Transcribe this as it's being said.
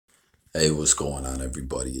Hey, what's going on,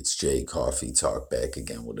 everybody? It's Jay Coffee Talk back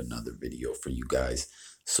again with another video for you guys.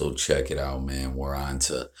 So check it out, man. We're on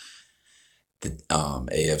to the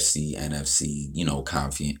AFC,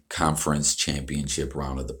 NFC, conference championship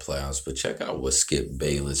round of the playoffs. But check out what Skip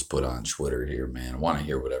Bayless put on Twitter here, man. I want to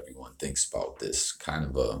hear what everyone thinks about this. Kind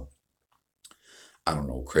of a, I don't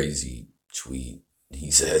know, crazy tweet.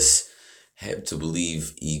 He says, have to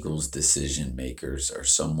believe Eagles decision makers are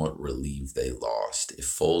somewhat relieved they lost. If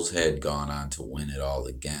Foles had gone on to win it all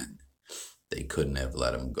again, they couldn't have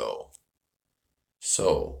let him go.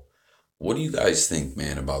 So, what do you guys think,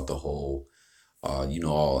 man, about the whole, all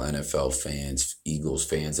NFL fans, Eagles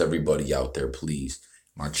fans, everybody out there, please.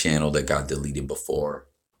 My channel that got deleted before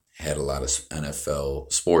had a lot of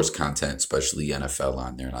NFL sports content, especially NFL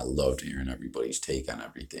on there, and I loved hearing everybody's take on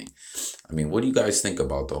everything. I mean, what do you guys think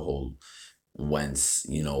about the whole Wentz,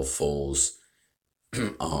 Foles,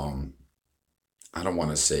 um, I don't want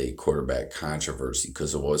to say quarterback controversy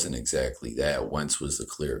because it wasn't exactly that. Wentz was the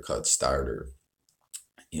clear cut starter,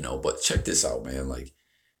 but check this out, man. Like,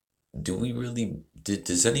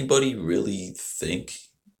 does anybody really think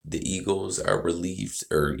the Eagles are relieved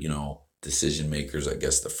or, decision makers, I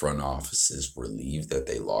guess the front office is relieved that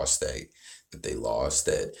they lost that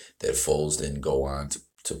Foles didn't go on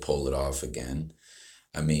to pull it off again?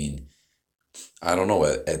 I mean, I don't know.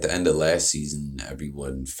 At the end of last season,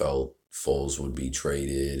 everyone felt Foles would be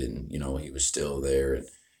traded, and he was still there, and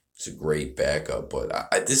it's a great backup.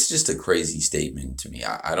 But this is just a crazy statement to me.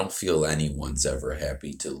 I don't feel anyone's ever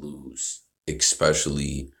happy to lose,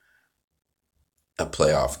 especially a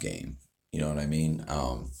playoff game. You know what I mean?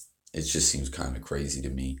 It just seems kind of crazy to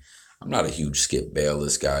me. I'm not a huge Skip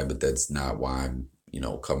Bayless guy, but that's not why I'm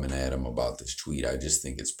coming at him about this tweet. I just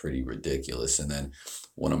think it's pretty ridiculous. And then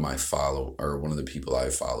one of the people I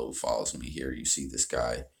follow who follows me here, you see this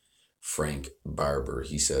guy, Frank Barber.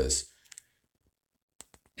 He says,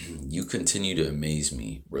 you continue to amaze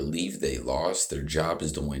me. Relieved they lost. Their job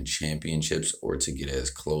is to win championships or to get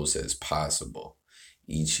as close as possible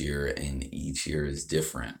each year, and each year is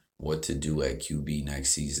different. What to do at QB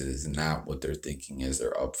next season is not what they're thinking as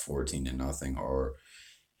they're up 14-0 or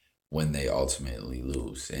when they ultimately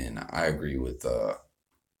lose. And I agree with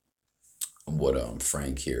what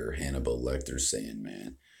Frank here, Hannibal Lecter's saying,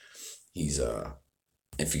 man. He's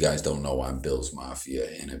if you guys don't know, I'm Bill's Mafia,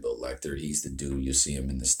 Hannibal Lecter. He's the dude. You'll see him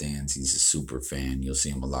in the stands. He's a super fan. You'll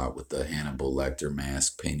see him a lot with the Hannibal Lecter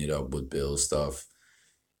mask painted up with Bill stuff.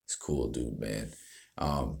 It's cool, dude, man.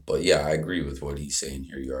 But yeah, I agree with what he's saying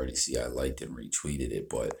here. You already see I liked and retweeted it,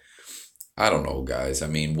 but I don't know, guys. I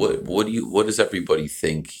mean, what does everybody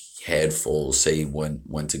think had Foles say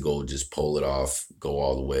when to go just pull it off, go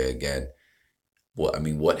all the way again?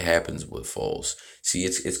 What happens with Foles? See,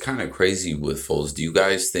 it's kind of crazy with Foles. Do you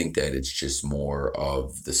guys think that it's just more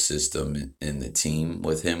of the system in the team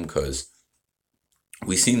with him? Because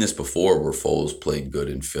we've seen this before where Foles played good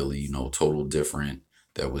in Philly, total different.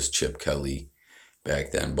 That was Chip Kelly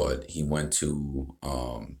back then, but he went to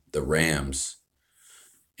the Rams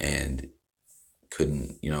and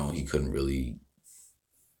he couldn't really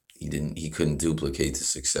he couldn't duplicate the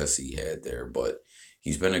success he had there, but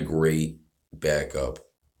he's been a great backup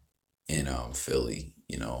in Philly.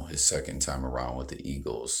 His second time around with the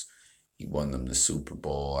Eagles, he won them the Super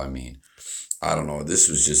Bowl. I mean, I don't know. This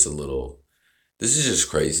is just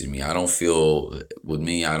crazy to me. I don't feel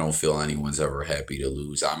anyone's ever happy to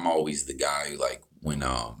lose. I'm always the guy like when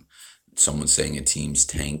someone's saying a team's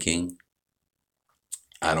tanking.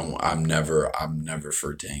 I'm never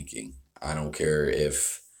for tanking. I don't care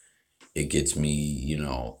if it gets me,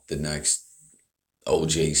 the next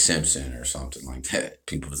OJ Simpson or something like that.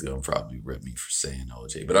 People's gonna probably rip me for saying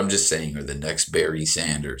OJ, but I'm just saying, or the next Barry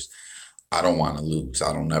Sanders. I don't want to lose.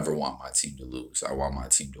 I don't never want my team to lose. I want my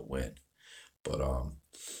team to win. But let's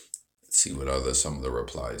see what other some of the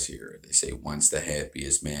replies here. They say once the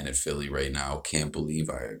happiest man in Philly right now. Can't believe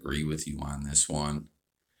I agree with you on this one.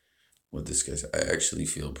 What this guy said, I actually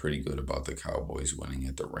feel pretty good about the Cowboys winning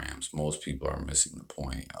at the Rams. Most people are missing the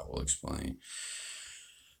point. I will explain.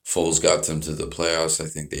 Foles got them to the playoffs. I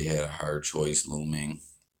think they had a hard choice looming.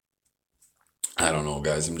 I don't know,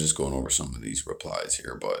 guys. I'm just going over some of these replies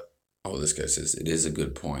here, but this guy says it is a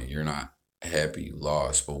good point. You're not happy you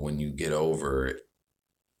lost, but when you get over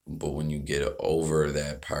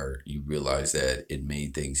that part, you realize that it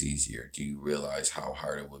made things easier. Do you realize how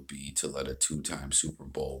hard it would be to let a two-time Super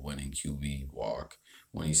Bowl winning QB walk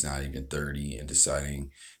when he's not even 30 and deciding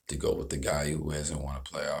to go with the guy who hasn't won a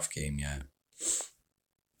playoff game yet?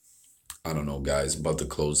 I don't know, guys. I'm about to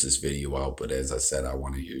close this video out, but as I said, I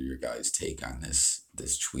want to hear your guys' take on this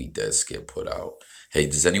tweet that Skip put out. Hey,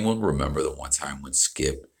 does anyone remember the one time when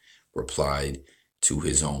Skip replied to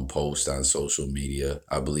his own post on social media.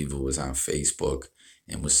 I believe it was on Facebook,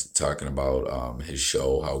 and was talking about his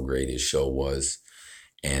show, how great his show was.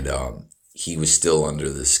 And he was still under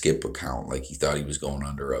the skip account. Like, he thought he was going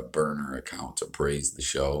under a burner account to praise the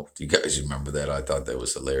show. Do you guys remember that? I thought that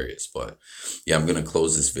was hilarious. But yeah, I'm gonna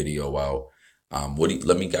close this video out.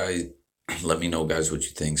 Let me know, guys, what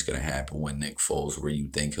you think's gonna happen with Nick Foles, where you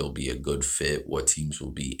think he'll be a good fit, what teams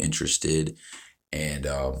will be interested, and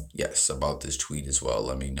yes, about this tweet as well.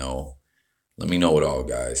 Let me know. Let me know it all,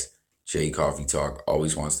 guys. Jay Coffee Talk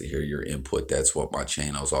always wants to hear your input. That's what my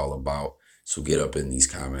channel's all about. So get up in these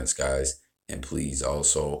comments, guys. And please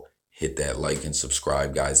also hit that like and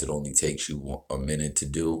subscribe, guys. It only takes you a minute to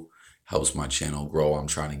do. Helps my channel grow. I'm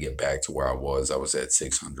trying to get back to where I was. I was at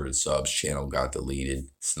 600 subs. Channel got deleted.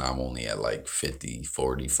 So now I'm only at like 50,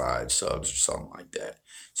 45 subs or something like that.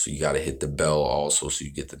 So you got to hit the bell also so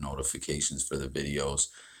you get the notifications for the videos.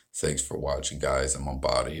 Thanks for watching, guys. I'm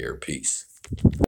out of here. Peace.